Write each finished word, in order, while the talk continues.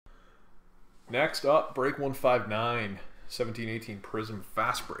Next up, break 159, 17-18 Prizm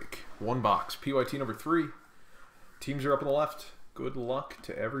fast break. One box. PYT number 3. Teams are up on the left. Good luck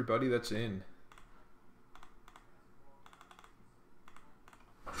to everybody that's in.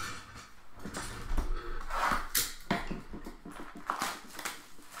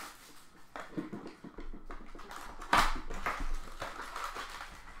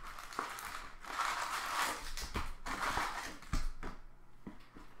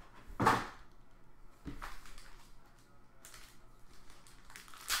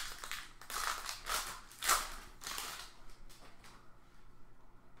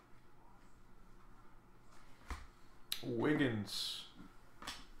 Wiggins,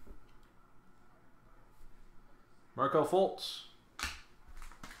 Markel Fultz,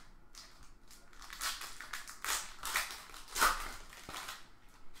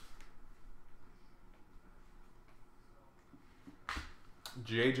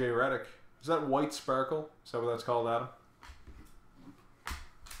 JJ Redick. Is that white sparkle? Is that what that's called, Adam?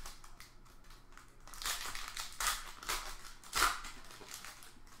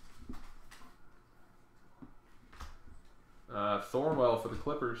 Thornwell for the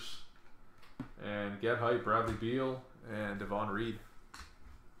Clippers, and Get Hype, Bradley Beal, and Devon Reed.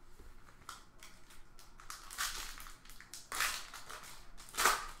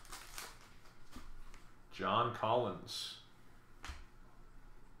 John Collins,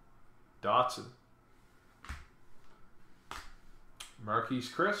 Dotson, Marquise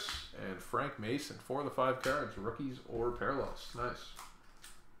Chris, and Frank Mason for the 5 cards, rookies or parallels. Nice.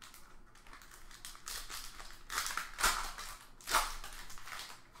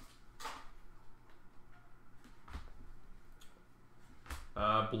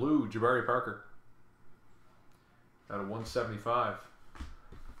 Blue, Jabari Parker out of 175.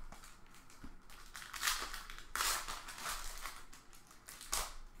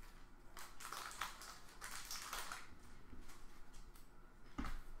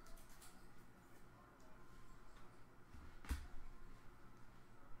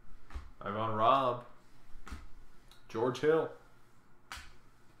 Ivan Robb, George Hill,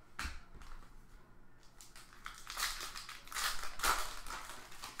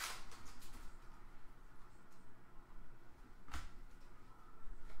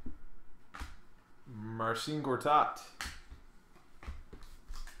 Marcin Gortat,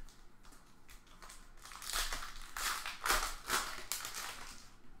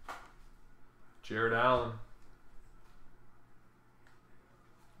 Jared Allen.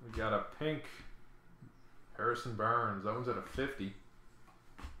 We got a pink Harrison Barnes. That one's at a 50.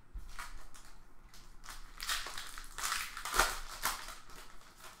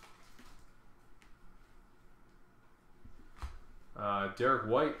 Derek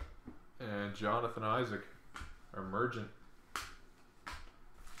White and Jonathan Isaac are emergent.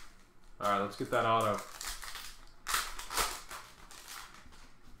 All right, let's get that auto.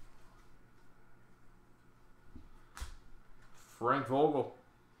 Frank Vogel.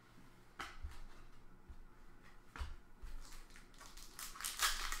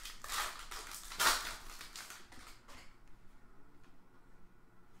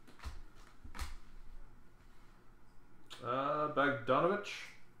 Bogdanovich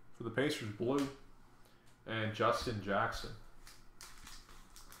for the Pacers, blue, and Justin Jackson.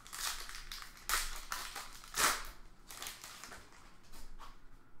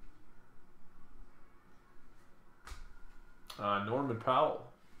 Norman Powell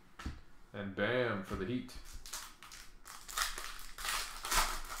and Bam for the Heat.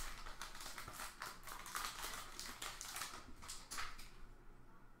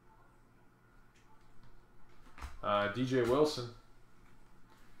 DJ Wilson,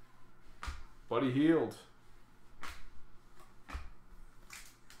 Buddy Hield,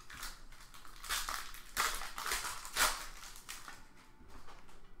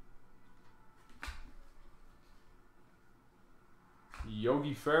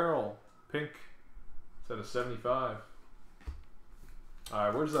 Yogi Ferrell, pink, it's at a 75. All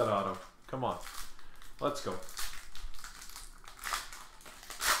right, where's that auto? Come on, let's go.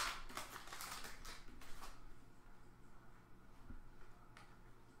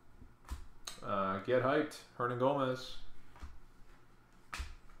 Get Hyped, Hernan Gomez.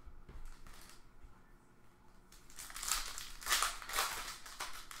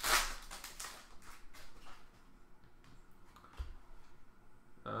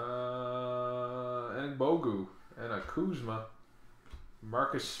 Bogu and a Kuzma.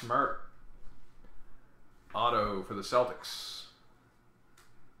 Marcus Smart auto for the Celtics.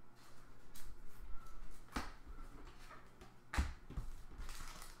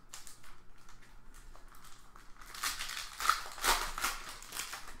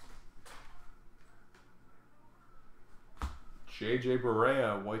 J.J.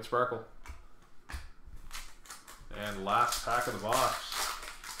 Barea, white sparkle. And last pack of the box.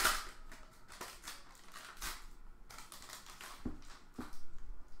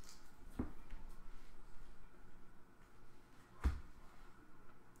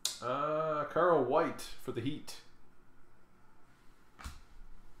 Carl White for the Heat.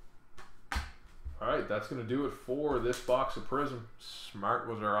 Alright, that's going to do it for this box of Prizm. Smart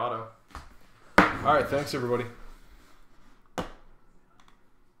was our auto. Alright, thanks everybody.